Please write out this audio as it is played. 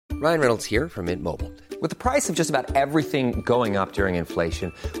Ryan Reynolds here from Mint Mobile. With the price of just about everything going up during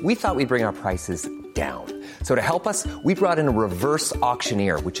inflation, we thought we'd bring our prices down. So to help us, we brought in a reverse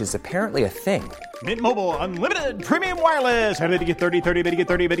auctioneer, which is apparently a thing. Mint Mobile Unlimited Premium Wireless. How to get 30, 30, bit to get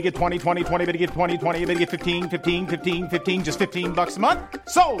 30, bit to get 20, 20, 20, bit to get 20, 20, bit to get 15, 15, 15, 15, just $15 a month?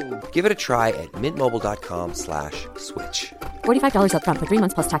 Sold! Give it a try at mintmobile.com/switch. $45 up front for 3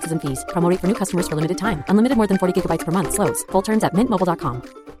 months plus taxes and fees. Promo rate for new customers for limited time. Unlimited more than 40 gigabytes per month. Slows full terms at mintmobile.com.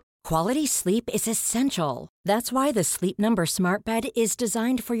 Quality sleep is essential. That's why the Sleep Number Smart Bed is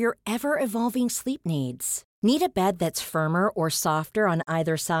designed for your ever-evolving sleep needs. Need a bed that's firmer or softer on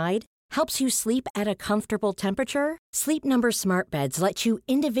either side? Helps you sleep at a comfortable temperature? Sleep Number Smart Beds let you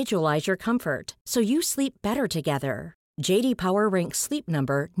individualize your comfort, so you sleep better together. J.D. Power ranks Sleep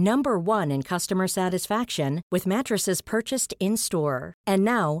Number number 1 in customer satisfaction with mattresses purchased in-store. And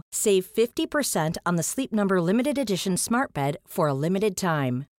now, save 50% on the Sleep Number Limited Edition Smart Bed for a limited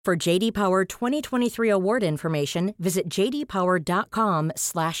time. For J.D. Power 2023 award information, visit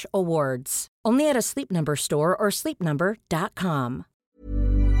jdpower.com/awards. Only at a Sleep Number store or sleepnumber.com.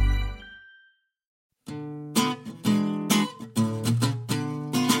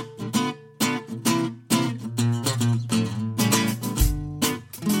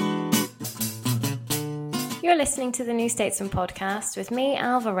 You're listening to the New Statesman podcast with me,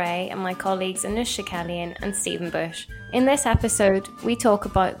 Alva Ray, and my colleagues Anusha Kellyan and Stephen Bush. In this episode, we talk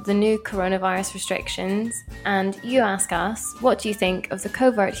about the new coronavirus restrictions, and you ask us, what do you think of the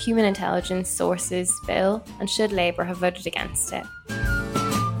Covert Human Intelligence Sources Bill, and should Labour have voted against it?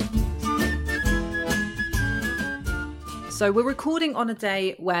 So we're recording on a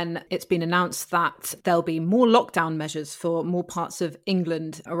day when it's been announced that there'll be more lockdown measures for more parts of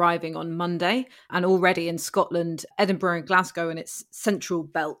England arriving on Monday. And already in Scotland, Edinburgh and Glasgow and its central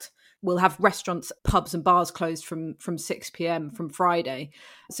belt will have restaurants, pubs and bars closed from 6 p.m. from Friday.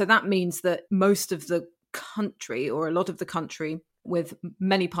 So that means that most of the country, or a lot of the country, with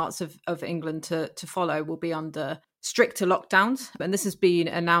many parts of England to follow, will be under stricter lockdowns. And this has been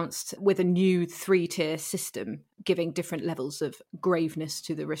announced with a new 3-tier system, giving different levels of graveness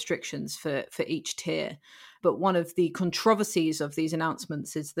to the restrictions for each tier. But one of the controversies of these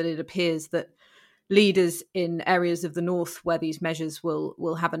announcements is that it appears that leaders in areas of the north where these measures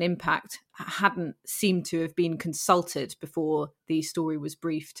will have an impact hadn't seemed to have been consulted before the story was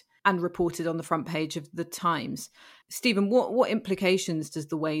briefed and reported on the front page of the Times. Stephen, what implications does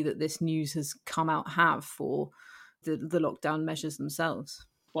the way that this news has come out have for the lockdown measures themselves?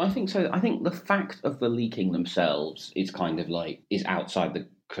 Well, I think so. I think the fact of the leaking themselves is kind of like, is outside the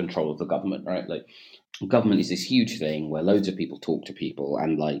control of the government, right? Like, government is this huge thing where loads of people talk to people,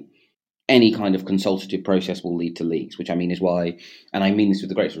 and like any kind of consultative process will lead to leaks, which I mean is why, and I mean this with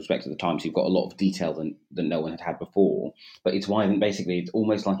the greatest respect to the Times, you've got a lot of detail that no one had before, but it's why basically it's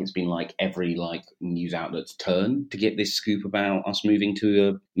almost like it's been like every like news outlet's turn to get this scoop about us moving to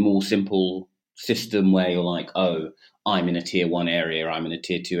a more simple system where you're like, oh, I'm in a tier 1 area, I'm in a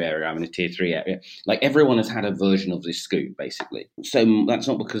tier 2 area, I'm in a tier 3 area. Like, everyone has had a version of this scoop, basically. So that's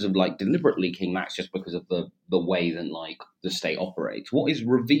not because of like deliberate leaking, that's just because of the way that like the state operates. What is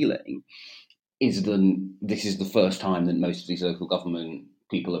revealing is this is the first time that most of these local government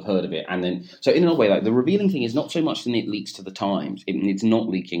people have heard of it. And then, so in a way, like the revealing thing is not so much that it leaks to the Times, it's not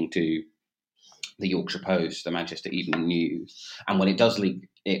leaking to the Yorkshire Post, the Manchester Evening News, and when it does leak,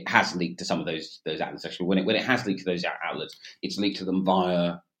 it has leaked to some of those outlets. Actually, when it has leaked to those outlets, it's leaked to them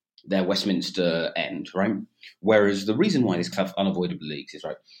via their Westminster end, right? Whereas the reason why this stuff unavoidably leaks is,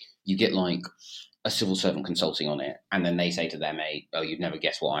 right, you get like a civil servant consulting on it, and then they say to their mate, "Oh, you'd never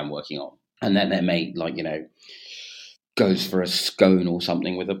guess what I'm working on," and then their mate, like, you know, goes for a scone or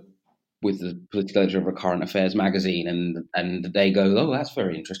something with the political editor of a current affairs magazine, and they go, "Oh, that's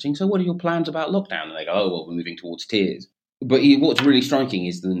very interesting. So what are your plans about lockdown?" And they go, "Oh, well, we're moving towards tiers." But what's really striking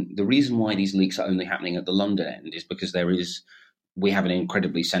is the reason why these leaks are only happening at the London end is because we have an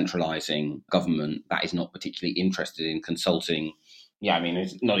incredibly centralising government that is not particularly interested in consulting. Yeah, I mean,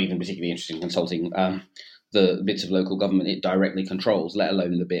 it's not even particularly interested in consulting the bits of local government it directly controls, let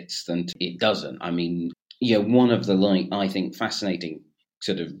alone the bits that it doesn't. I mean, yeah, one of the, like, I think, fascinating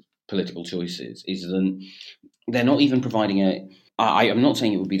sort of political choices is that they're not even providing I'm not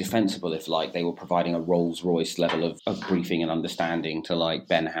saying it would be defensible if, like, they were providing a Rolls-Royce level of briefing and understanding to, like,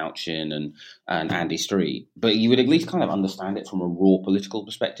 Ben Houchin and Andy Street, but you would at least kind of understand it from a raw political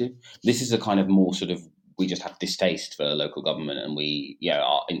perspective. This is a kind of more sort of, we just have distaste for local government, and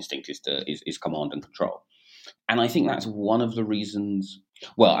our instinct is command and control. And I think that's one of the reasons.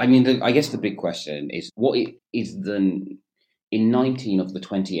 Well, I mean, I guess the big question is, what is in 19 of the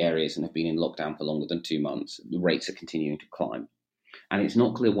 20 areas that have been in lockdown for longer than 2 months, the rates are continuing to climb. And it's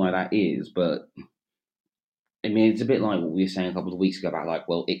not clear why that is, but I mean, it's a bit like what we were saying a couple of weeks ago about like,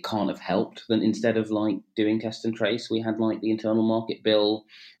 well, it can't have helped that instead of like doing test and trace, we had like the internal market bill.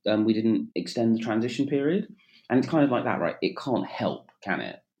 We didn't extend the transition period. And it's kind of like that, right? It can't help, can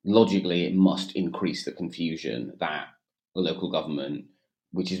it? Logically, it must increase the confusion that the local government,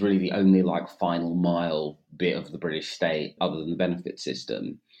 which is really the only like final mile bit of the British state other than the benefit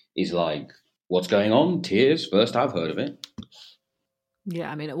system, is like, what's going on? Tears, first I've heard of it.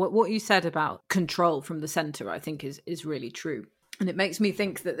 Yeah, I mean, what you said about control from the centre, I think is really true. And it makes me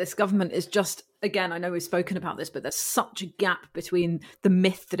think that this government is just, again, I know we've spoken about this, but there's such a gap between the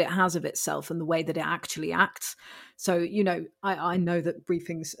myth that it has of itself and the way that it actually acts. So, you know, I know that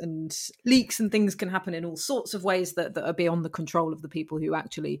briefings and leaks and things can happen in all sorts of ways that are beyond the control of the people who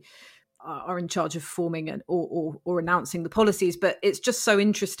actually are in charge of forming or announcing the policies. But it's just so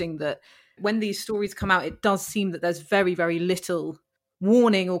interesting that when these stories come out, it does seem that there's very, very little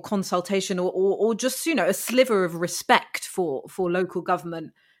warning or consultation or just, you know, a sliver of respect for local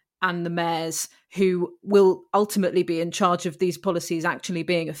government and the mayors who will ultimately be in charge of these policies actually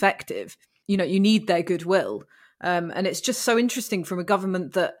being effective. You know, you need their goodwill. And it's just so interesting from a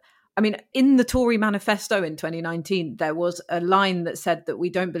government that, I mean, in the Tory manifesto in 2019, there was a line that said that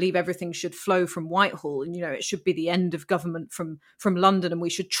we don't believe everything should flow from Whitehall. And, you know, it should be the end of government from London, and we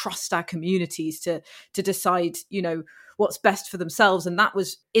should trust our communities to decide, you know, what's best for themselves. And that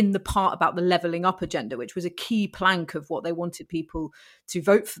was in the part about the levelling up agenda, which was a key plank of what they wanted people to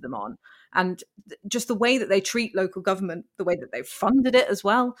vote for them on. And just the way that they treat local government, the way that they've funded it as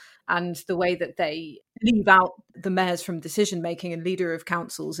well, and the way that they leave out the mayors from decision making and leader of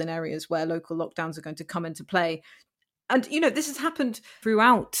councils in areas where local lockdowns are going to come into play. And, you know, this has happened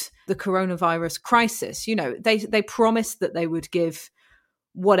throughout the coronavirus crisis. You know, they promised that they would give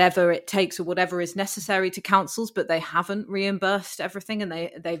whatever it takes or whatever is necessary to councils, but they haven't reimbursed everything, and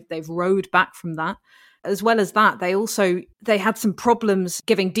they've rowed back from that. As well as that, they had some problems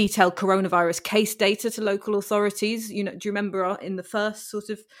giving detailed coronavirus case data to local authorities. You know, do you remember in the first sort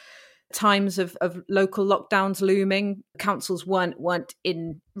of times of local lockdowns looming, councils weren't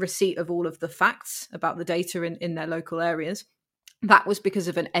in receipt of all of the facts about the data in their local areas? That was because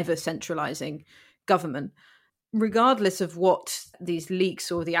of an ever centralising government. Regardless of what these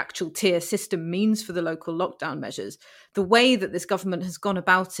leaks or the actual tier system means for the local lockdown measures, the way that this government has gone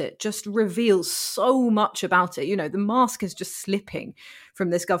about it just reveals so much about it. You know, the mask is just slipping from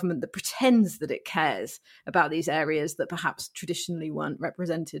this government that pretends that it cares about these areas that perhaps traditionally weren't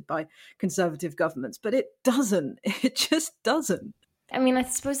represented by Conservative governments, but it doesn't. It just doesn't. I mean, I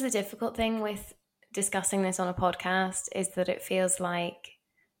suppose the difficult thing with discussing this on a podcast is that it feels like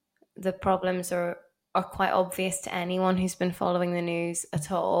the problems are quite obvious to anyone who's been following the news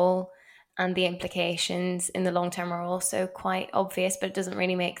at all, and the implications in the long term are also quite obvious, but it doesn't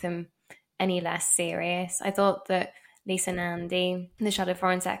really make them any less serious. I thought that Lisa Nandy, the Shadow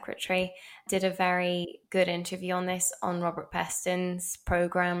Foreign Secretary, did a very good interview on this on Robert Peston's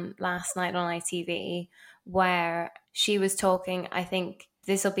programme last night on ITV, where she was talking, I think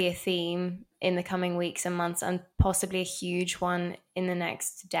this will be a theme in the coming weeks and months, and possibly a huge one in the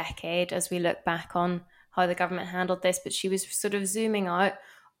next decade as we look back on how the government handled this. But she was sort of zooming out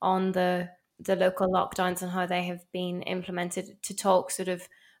on the local lockdowns and how they have been implemented to talk sort of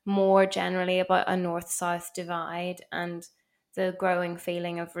more generally about a north-south divide and the growing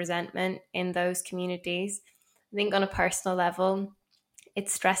feeling of resentment in those communities. I think on a personal level, it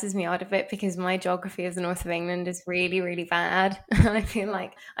stresses me out a bit because my geography of the north of England is really, really bad. And I feel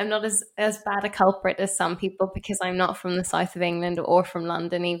like I'm not as bad a culprit as some people because I'm not from the south of England or from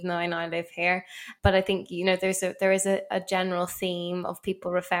London, even though I now live here. But I think, you know, there is a general theme of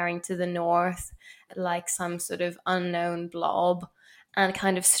people referring to the north like some sort of unknown blob and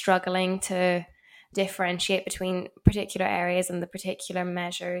kind of struggling to differentiate between particular areas and the particular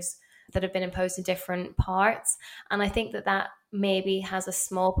measures that have been imposed in different parts. And I think that maybe has a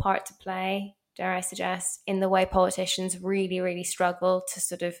small part to play, dare I suggest, in the way politicians really, really struggle to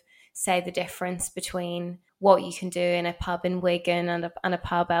sort of say the difference between what you can do in a pub in Wigan and a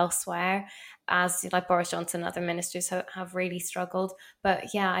pub elsewhere, as like Boris Johnson and other ministers have really struggled.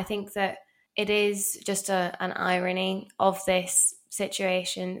 But yeah, I think that it is just an irony of this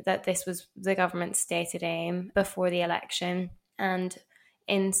situation that this was the government's stated aim before the election. And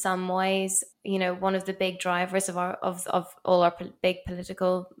in some ways, you know, one of the big drivers of all our big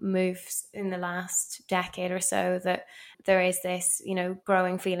political moves in the last decade or so, that there is this, you know,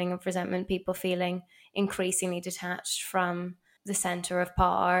 growing feeling of resentment, people feeling increasingly detached from the centre of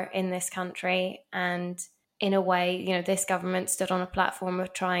power in this country. And in a way, you know, this government stood on a platform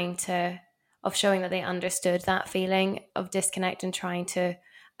of trying to showing that they understood that feeling of disconnect and trying to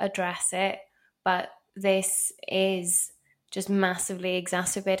address it. But this is just massively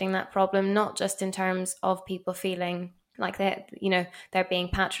exacerbating that problem, not just in terms of people feeling like they're being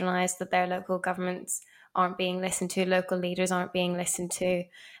patronized, that their local governments aren't being listened to, local leaders aren't being listened to,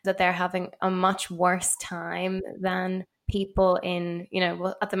 that they're having a much worse time than people in,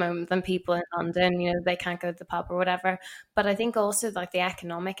 at the moment, than people in London, they can't go to the pub or whatever. But I think also like the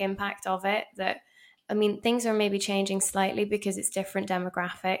economic impact of it, things are maybe changing slightly because it's different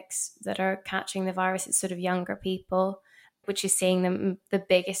demographics that are catching the virus. It's sort of younger people, which is seeing the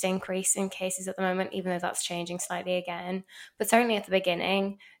biggest increase in cases at the moment, even though that's changing slightly again. But certainly at the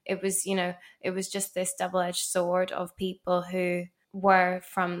beginning, it was just this double-edged sword of people who were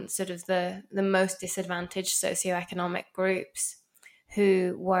from sort of the most disadvantaged socioeconomic groups,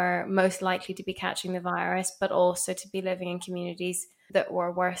 who were most likely to be catching the virus, but also to be living in communities that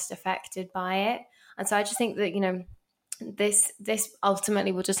were worst affected by it. And so I just think that, this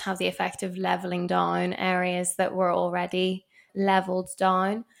ultimately will just have the effect of leveling down areas that were already leveled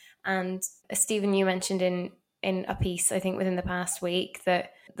down. And Stephen, you mentioned in a piece, I think within the past week,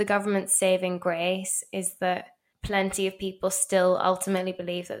 that the government's saving grace is that plenty of people still ultimately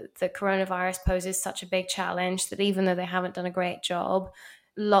believe that the coronavirus poses such a big challenge that even though they haven't done a great job,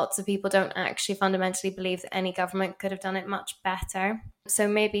 lots of people don't actually fundamentally believe that any government could have done it much better. So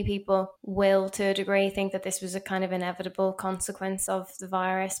maybe people will, to a degree, think that this was a kind of inevitable consequence of the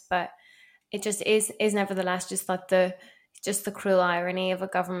virus, but it just is nevertheless just like the cruel irony of a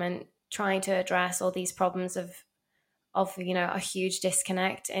government trying to address all these problems of a huge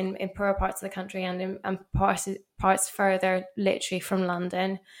disconnect in poorer parts of the country and in parts further literally from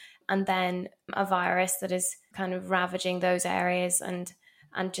London, and then a virus that is kind of ravaging those areas and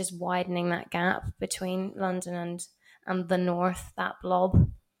just widening that gap between London and the north, that blob.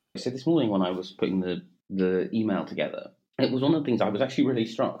 So this morning when I was putting the email together, it was one of the things I was actually really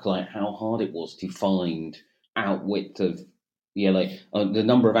struck, like how hard it was to find outwit of, the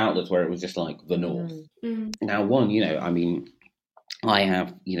number of outlets where it was just like the north. Mm. Now, I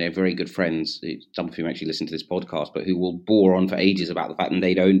have, very good friends, some of whom actually listen to this podcast, but who will bore on for ages about the fact that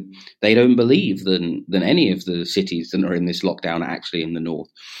they don't believe that any of the cities that are in this lockdown are actually in the north.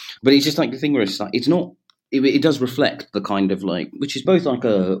 But it's just like the thing where it's like, it's not, it does reflect the kind of like, which is both like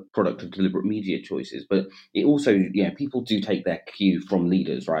a product of deliberate media choices, but it also, people do take their cue from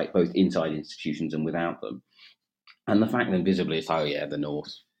leaders, right? Both inside institutions and without them. And the fact that visibly it's, the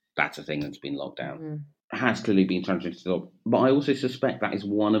north, that's a thing that's been locked down. Mm. Has clearly been transmitted. But I also suspect that is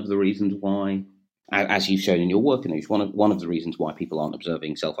one of the reasons why, as you've shown in your work, one of the reasons why people aren't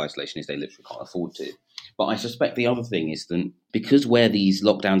observing self-isolation is they literally can't afford to. But I suspect the other thing is that because where these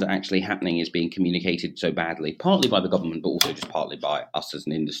lockdowns are actually happening is being communicated so badly, partly by the government, but also just partly by us as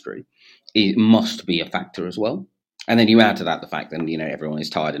an industry, it must be a factor as well. And then you add to that the fact that, everyone is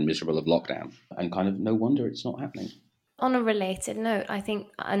tired and miserable of lockdown, and kind of no wonder it's not happening. On a related note, I think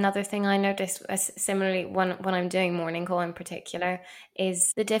another thing I noticed similarly when I'm doing Morning Call in particular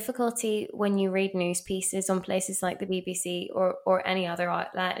is the difficulty when you read news pieces on places like the BBC or any other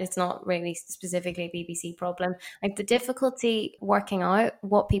outlet. It's not really specifically a BBC problem. Like the difficulty working out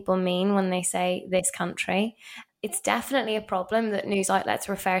what people mean when they say this country. It's definitely a problem that news outlets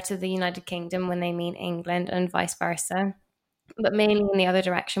refer to the United Kingdom when they mean England and vice versa. But mainly in the other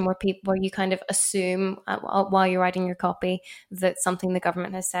direction, where you kind of assume while you're writing your copy that something the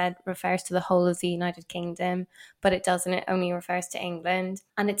government has said refers to the whole of the United Kingdom, but it doesn't. It only refers to England.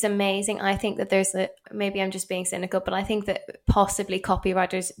 And it's amazing. I think that maybe I'm just being cynical, but I think that possibly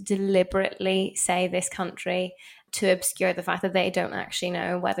copywriters deliberately say this country to obscure the fact that they don't actually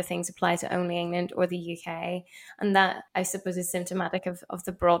know whether things apply to only England or the UK. And that, I suppose, is symptomatic of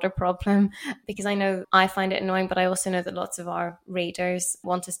the broader problem, because I know I find it annoying, but I also know that lots of our readers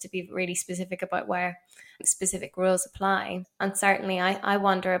want us to be really specific about where specific rules apply. And certainly I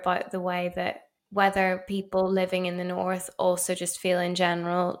wonder about the way that whether people living in the north also just feel in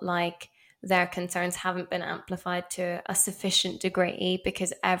general like their concerns haven't been amplified to a sufficient degree,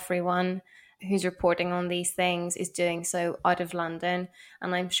 because everyone who's reporting on these things is doing so out of London.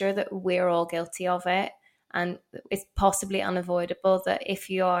 And I'm sure that we're all guilty of it. And it's possibly unavoidable that if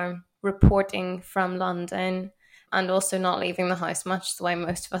you are reporting from London and also not leaving the house much, the way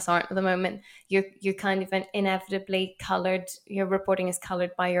most of us aren't at the moment, you're kind of inevitably coloured. Your reporting is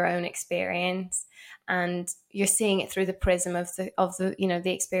coloured by your own experience, and you're seeing it through the prism of the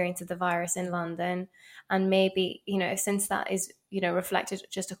the experience of the virus in London. And maybe, since that is, reflected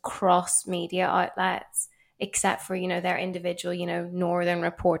just across media outlets, except for, their individual, northern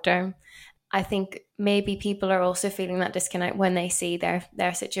reporter, I think maybe people are also feeling that disconnect when they see their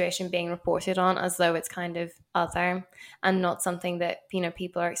situation being reported on as though it's kind of other and not something that,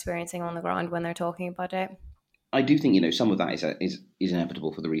 people are experiencing on the ground when they're talking about it. I do think, some of that is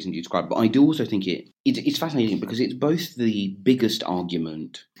inevitable for the reasons you described, but I do also think it's fascinating because it's both the biggest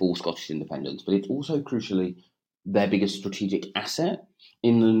argument for Scottish independence, but it's also crucially their biggest strategic asset.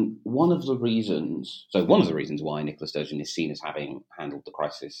 One of the reasons why Nicola Sturgeon is seen as having handled the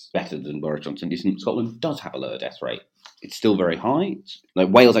crisis better than Boris Johnson is Scotland does have a lower death rate. It's still very high.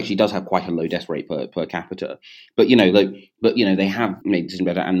 Wales actually does have quite a low death rate per capita, but they have made decisions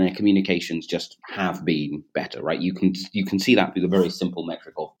better, and their communications just have been better, right? You can see that through the very simple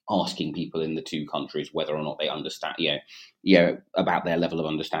metric of asking people in the two countries whether or not they understand, about their level of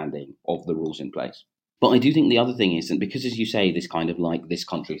understanding of the rules in place. But I do think the other thing is that because, as you say, this kind of like this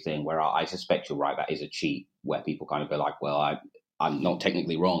country thing, where I suspect you're right, that is a cheat, where people kind of go like, well, I'm not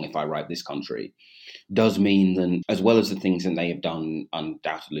technically wrong if I write this country, does mean that as well as the things that they have done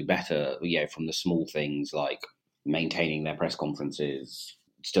undoubtedly better, from the small things like maintaining their press conferences,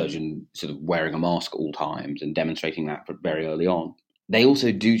 Sturgeon sort of wearing a mask at all times and demonstrating that very early on, they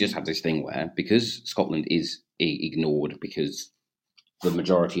also do just have this thing where, because Scotland is ignored because the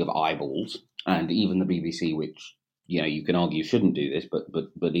majority of eyeballs, and even the BBC, which you can argue shouldn't do this, but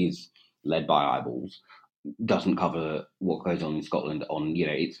is led by eyeballs, doesn't cover what goes on in Scotland on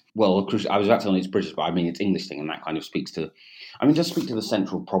it's I was about to say it's British, but I mean it's English thing, and that kind of speaks to the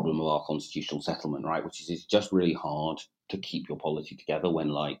central problem of our constitutional settlement, right? Which is it's just really hard to keep your polity together when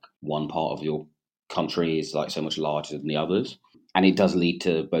like one part of your country is like so much larger than the others, and it does lead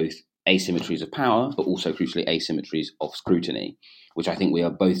to both asymmetries of power, but also crucially asymmetries of scrutiny, which I think we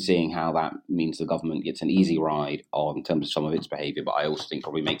are both seeing how that means the government gets an easy ride on in terms of some of its behaviour, but I also think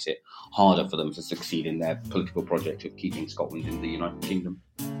probably makes it harder for them to succeed in their political project of keeping Scotland in the United Kingdom.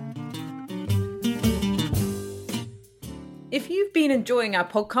 If you've been enjoying our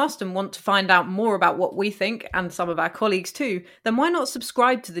podcast and want to find out more about what we think, and some of our colleagues too, then why not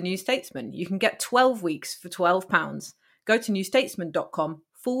subscribe to The New Statesman? You can get 12 weeks for £12. Go to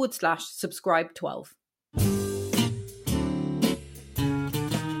newstatesman.com/subscribe 12.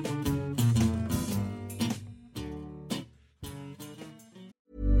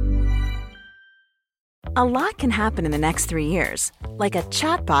 A lot can happen in the next 3 years. Like a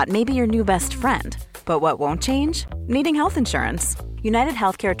chatbot may be your new best friend. But what won't change? Needing health insurance. United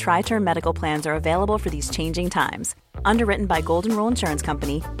Healthcare Tri-Term Medical Plans are available for these changing times. Underwritten by Golden Rule Insurance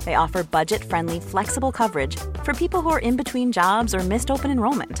Company, they offer budget-friendly, flexible coverage for people who are in between jobs or missed open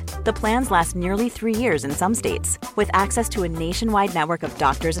enrollment. The plans last nearly 3 years in some states, with access to a nationwide network of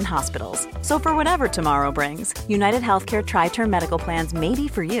doctors and hospitals. So for whatever tomorrow brings, United Healthcare Tri-Term Medical Plans may be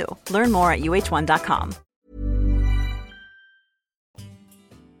for you. Learn more at uh1.com.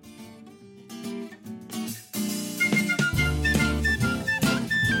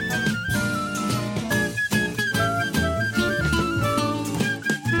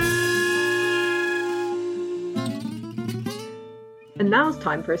 And now it's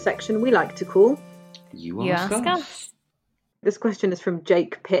time for a section we like to call You Ask Us. This question is from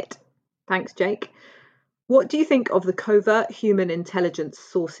Jake Pitt. Thanks, Jake. What do you think of the Covert Human Intelligence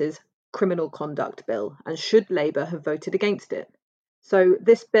Sources Criminal Conduct Bill, and should Labour have voted against it? So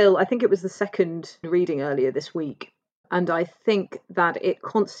this bill, I think it was the second reading earlier this week, and I think that it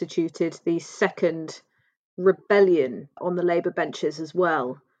constituted the second rebellion on the Labour benches as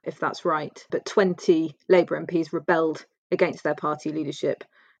well, if that's right. But 20 Labour MPs rebelled against their party leadership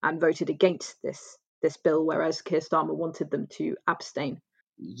and voted against this bill, whereas Keir Starmer wanted them to abstain.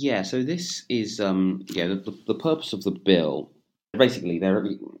 Yeah, so this is the purpose of the bill. Basically,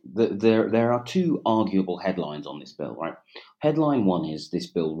 there are two arguable headlines on this bill, right? Headline one is this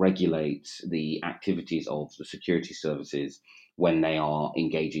bill regulates the activities of the security services when they are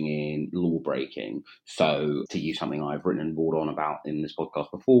engaging in law breaking. So, to use something I've written and brought on about in this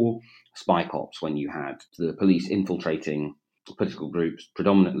podcast before, spy cops, when you had the police infiltrating political groups,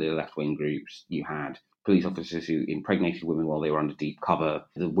 predominantly left-wing groups, you had police officers who impregnated women while they were under deep cover.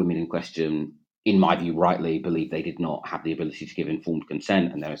 The women in question, in my view, rightly believed they did not have the ability to give informed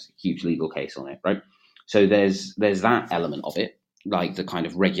consent, and there was a huge legal case on it, right? So there's that element of it, like the kind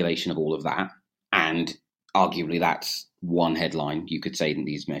of regulation of all of that, and arguably that's one headline you could say that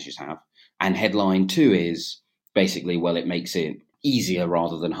these measures have. And headline two is basically, well, it makes it easier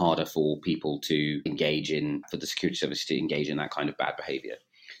rather than harder for people to engage in, for the security service to engage in that kind of bad behaviour.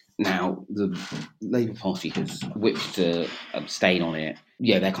 Now, the Labour Party has whipped to abstain on it.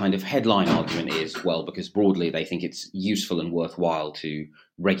 Yeah, their kind of headline argument is, well, because broadly they think it's useful and worthwhile to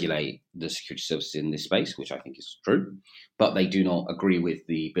regulate the security services in this space, which I think is true, but they do not agree with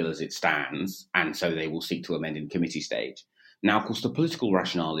the bill as it stands, and so they will seek to amend in committee stage. Now, of course, the political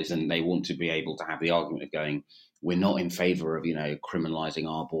rationale is, and they want to be able to have the argument of going, we're not in favour of, criminalising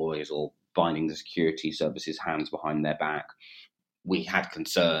our boys or binding the security services' hands behind their back. We had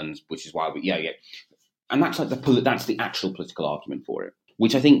concerns, which is why and that's that's the actual political argument for it,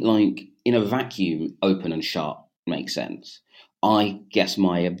 which I think, in a vacuum, open and shut makes sense. I guess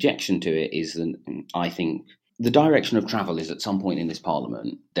my objection to it is that I think the direction of travel is at some point in this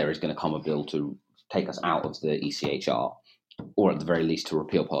Parliament there is going to come a bill to take us out of the ECHR, or at the very least to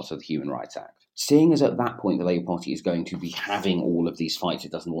repeal parts of the Human Rights Act. Seeing as at that point the Labour Party is going to be having all of these fights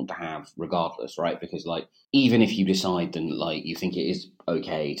it doesn't want to have regardless, right? Because even if you decide then you think it is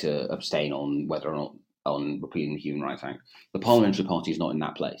okay to abstain on whether or not on repealing the Human Rights Act, the Parliamentary Party is not in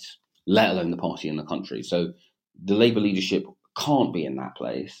that place, let alone the party in the country. So the Labour leadership can't be in that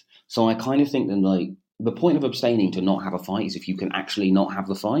place. So I kind of think then the point of abstaining to not have a fight is if you can actually not have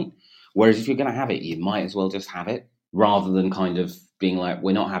the fight. Whereas if you're going to have it, you might as well just have it, rather than kind of being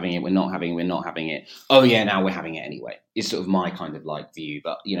we're not having it. Oh yeah, now we're having it anyway. It's sort of my kind of view,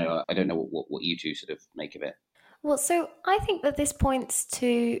 but I don't know what you two sort of make of it. Well, so I think that this points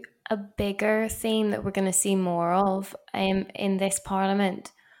to a bigger theme that we're going to see more of in this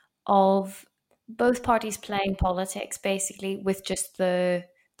Parliament, of both parties playing politics basically with just the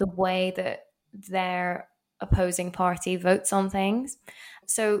way that their opposing party votes on things.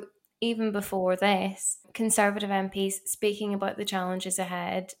 So even before this, Conservative MPs speaking about the challenges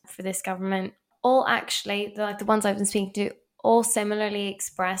ahead for this government, all actually, the ones I've been speaking to, all similarly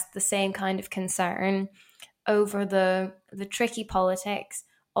expressed the same kind of concern over the tricky politics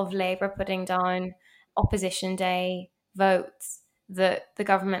of Labour putting down opposition day votes that the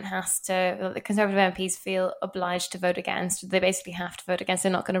government the Conservative MPs feel obliged to vote against. They basically have to vote against.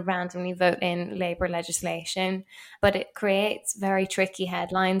 They're not going to randomly vote in Labour legislation, but it creates very tricky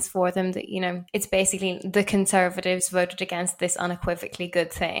headlines for them that, it's basically the Conservatives voted against this unequivocally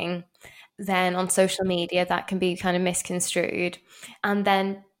good thing. Then on social media, that can be kind of misconstrued. And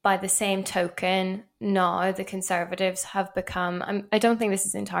then by the same token, now the Conservatives have become, I don't think this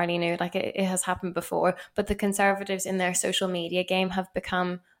is entirely new, it has happened before, but the Conservatives in their social media game have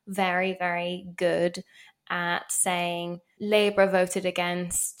become very, very good at saying Labour voted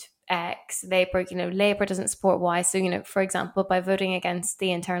against X, Labour doesn't support Y. So, for example, by voting against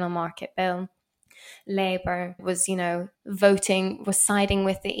the Internal Market Bill, Labour was, siding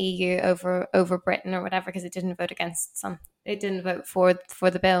with the EU over Britain or whatever, because it didn't vote it didn't vote for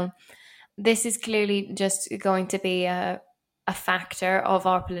the bill. This is clearly just going to be a factor of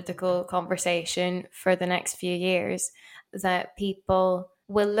our political conversation for the next few years, that people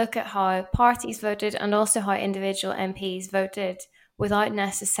will look at how parties voted and also how individual MPs voted without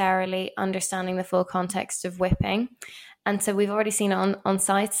necessarily understanding the full context of whipping. And so we've already seen on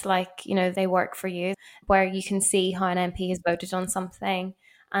sites like, They Work For You, where you can see how an MP has voted on something,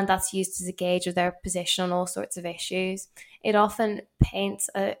 and that's used as a gauge of their position on all sorts of issues. It often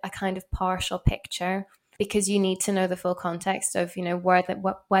paints a kind of partial picture, because you need to know the full context of,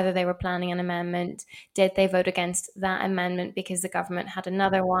 whether they were planning an amendment. Did they vote against that amendment because the government had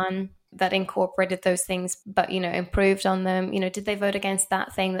another one that incorporated those things but, improved on them? Did they vote against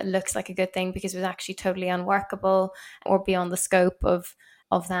that thing that looks like a good thing because it was actually totally unworkable or beyond the scope of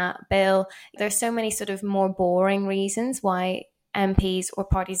that bill? There's so many sort of more boring reasons why MPs or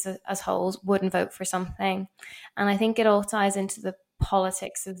parties as wholes wouldn't vote for something. And I think it all ties into the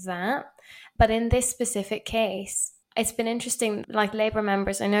politics of that. But in this specific case, it's been interesting, Labour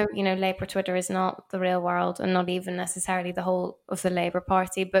members, I know, Labour Twitter is not the real world and not even necessarily the whole of the Labour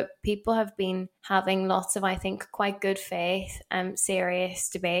Party, but people have been having lots of, I think, quite good faith and serious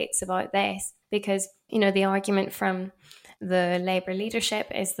debates about this, because, the argument from the Labour leadership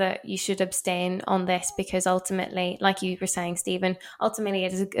is that you should abstain on this because ultimately, like you were saying, Stephen, ultimately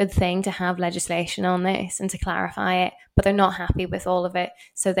it is a good thing to have legislation on this and to clarify it, but they're not happy with all of it.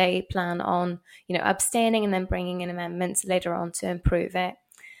 So they plan on, abstaining and then bringing in amendments later on to improve it.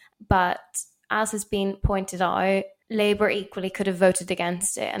 But as has been pointed out, Labour equally could have voted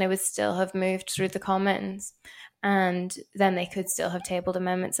against it and it would still have moved through the Commons. And then they could still have tabled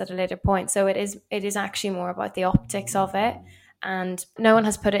amendments at a later point. So it is actually more about the optics of it. And no one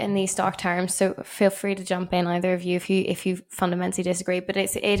has put it in these stark terms, so feel free to jump in, either of you, if you fundamentally disagree. But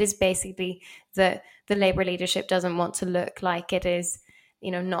it is basically the Labour leadership doesn't want to look like it is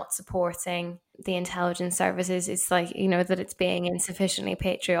not supporting the intelligence services. It's like, that it's being insufficiently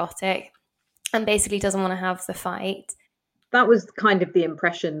patriotic and basically doesn't want to have the fight. That was kind of the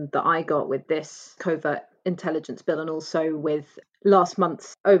impression that I got with this covert intelligence bill, and also with last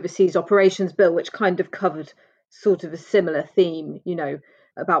month's overseas operations bill, which kind of covered sort of a similar theme,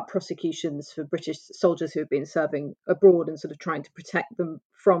 about prosecutions for British soldiers who have been serving abroad and sort of trying to protect them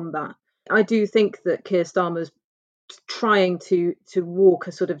from that. I do think that Keir Starmer's trying to walk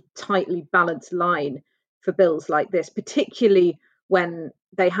a sort of tightly balanced line for bills like this, particularly when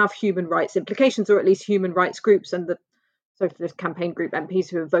they have human rights implications, or at least human rights groups and the Socialist campaign group MPs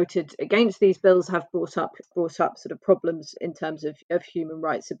who have voted against these bills have brought up sort of problems in terms of human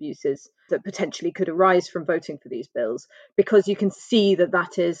rights abuses that potentially could arise from voting for these bills, because you can see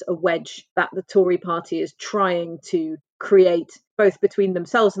that is a wedge that the Tory party is trying to create, both between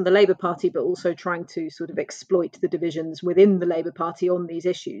themselves and the Labour Party, but also trying to sort of exploit the divisions within the Labour Party on these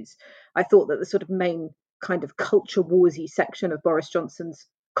issues. I thought that the sort of main kind of culture warsy section of Boris Johnson's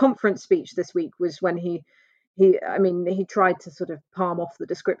conference speech this week was when he tried to sort of palm off the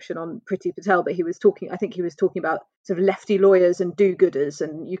description on Priti Patel, but he was talking about sort of lefty lawyers and do-gooders,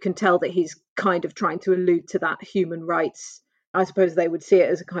 and you can tell that he's kind of trying to allude to that human rights. I suppose they would see it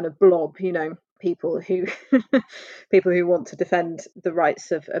as a kind of blob, people who want to defend the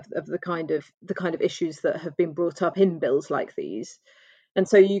rights of the kind of issues that have been brought up in bills like these. And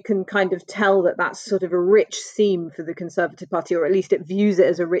so you can kind of tell that that's sort of a rich theme for the Conservative Party, or at least it views it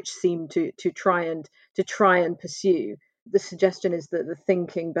as a rich theme to try and pursue. The suggestion is that the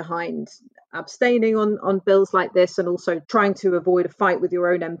thinking behind abstaining on bills like this, and also trying to avoid a fight with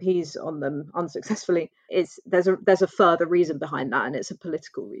your own MPs on them unsuccessfully, is there's a further reason behind that, and it's a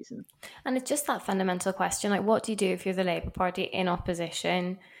political reason. And it's just that fundamental question, like, what do you do if you're the Labour Party in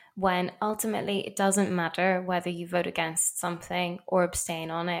opposition, when ultimately it doesn't matter whether you vote against something or abstain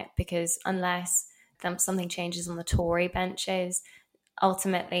on it, because unless something changes on the Tory benches,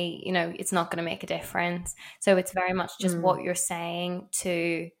 ultimately, it's not going to make a difference. So it's very much just what you're saying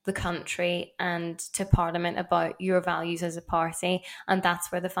to the country and to Parliament about your values as a party. And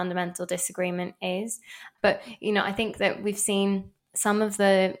that's where the fundamental disagreement is. But, I think that we've seen some of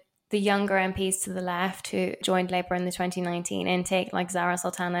the younger MPs to the left who joined Labour in the 2019 intake, like Zara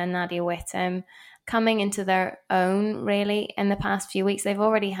Sultana and Nadia Whittome, coming into their own really in the past few weeks. They've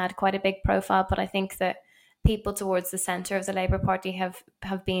already had quite a big profile, but I think that people towards the centre of the Labour Party have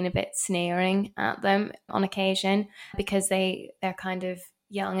been a bit sneering at them on occasion, because they're kind of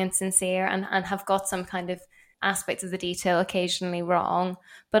young and sincere and have got some kind of aspects of the detail occasionally wrong.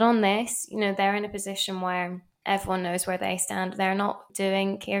 But on this, they're in a position where everyone knows where they stand. They're not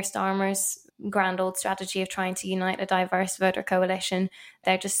doing Keir Starmer's grand old strategy of trying to unite a diverse voter coalition.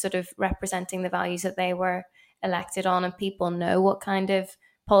 They're just sort of representing the values that they were elected on, and people know what kind of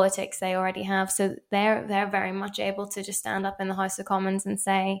politics they already have. So they're very much able to just stand up in the House of Commons and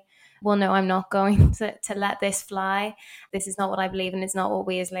say, well, no, I'm not going to let this fly. This is not what I believe in. It's not what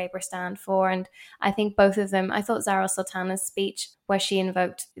we as Labour stand for. And I think both of them, I thought Zara Sultana's speech, where she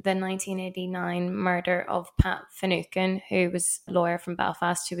invoked the 1989 murder of Pat Finucane, who was a lawyer from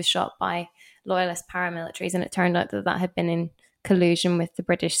Belfast who was shot by loyalist paramilitaries, and it turned out that had been in collusion with the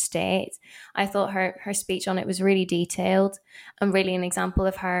British state. I thought her speech on it was really detailed and really an example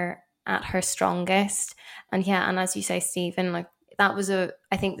of her at her strongest. And as you say, Stephen, like, that was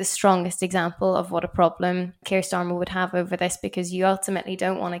I think the strongest example of what a problem Keir Starmer would have over this, because you ultimately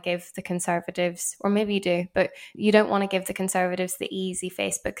don't want to give the Conservatives, or maybe you do, but you don't want to give the Conservatives the easy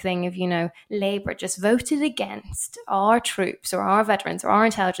Facebook thing of, Labour just voted against our troops or our veterans or our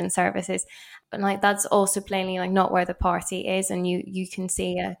intelligence services. But like, that's also plainly like not where the party is. And you can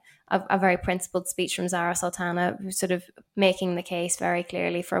see a very principled speech from Zara Sultana, sort of making the case very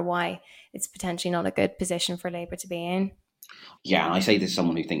clearly for why it's potentially not a good position for Labour to be in. Yeah, and I say this as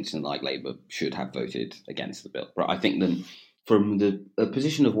someone who thinks that Labour should have voted against the bill. But I think that from the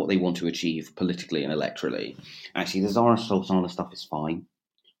position of what they want to achieve politically and electorally, actually the Zara Sultana stuff is fine,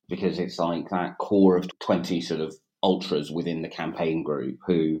 because it's like that core of 20 sort of ultras within the campaign group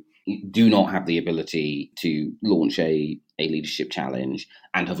who do not have the ability to launch a leadership challenge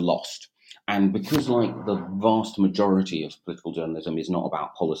and have lost. And because the vast majority of political journalism is not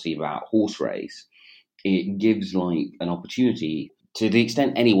about policy, about horse race, it gives an opportunity, to the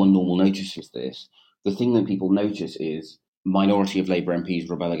extent anyone normal notices this, the thing that people notice is minority of Labour MPs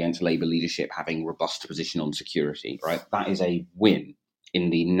rebel against Labour leadership having robust position on security, right? That is a win in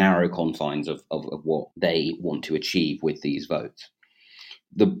the narrow confines of what they want to achieve with these votes.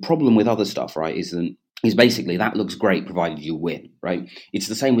 The problem with other stuff, right, is basically that looks great provided you win, right? It's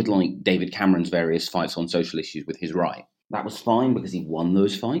the same with David Cameron's various fights on social issues with his right. that was fine because he won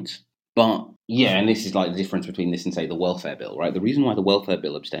those fights. But yeah, and this is like the difference between this and, say, the welfare bill, right? The reason why the welfare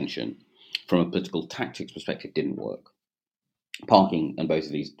bill abstention, from a political tactics perspective, didn't work, parking and both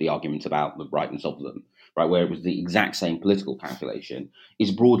of these, the arguments about the rightness of them, right, where it was the exact same political calculation,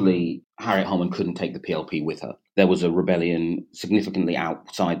 is broadly Harriet Holman couldn't take the PLP with her. There was a rebellion significantly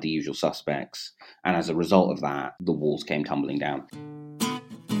outside the usual suspects, and as a result of that, the walls came tumbling down.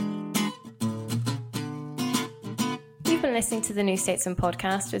 You've been listening to the New Statesman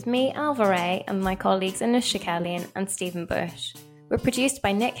podcast with me, Alva Ray, and my colleagues Anusha Kellyan and Stephen Bush. We're produced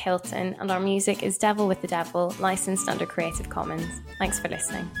by Nick Hilton, and our music is Devil with the Devil, licensed under Creative Commons. Thanks for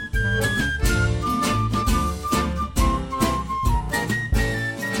listening.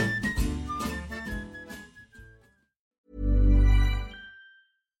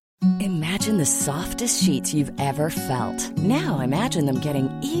 Imagine the softest sheets you've ever felt. Now imagine them getting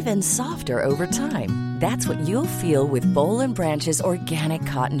even softer over time. That's what you'll feel with Boll & Branch's organic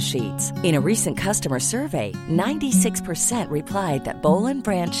cotton sheets. In a recent customer survey, 96% replied that Boll &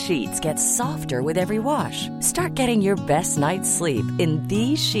 Branch sheets get softer with every wash. Start getting your best night's sleep in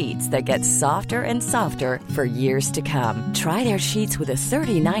these sheets that get softer and softer for years to come. Try their sheets with a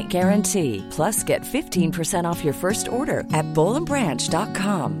 30-night guarantee. Plus, get 15% off your first order at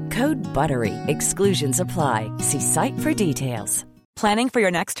bollandbranch.com. Code BUTTERY. Exclusions apply. See site for details. Planning for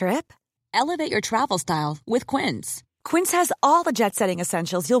your next trip? Elevate your travel style with Quince. Quince has all the jet-setting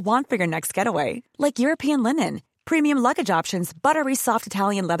essentials you'll want for your next getaway, like European linen, premium luggage options, buttery soft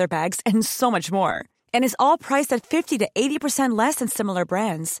Italian leather bags, and so much more. And is all priced at 50 to 80% less than similar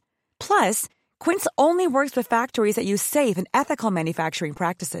brands. Plus, Quince only works with factories that use safe and ethical manufacturing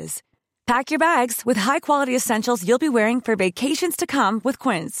practices. Pack your bags with high-quality essentials you'll be wearing for vacations to come with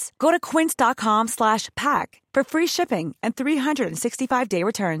Quince. Go to quince.com/pack for free shipping and 365-day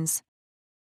returns.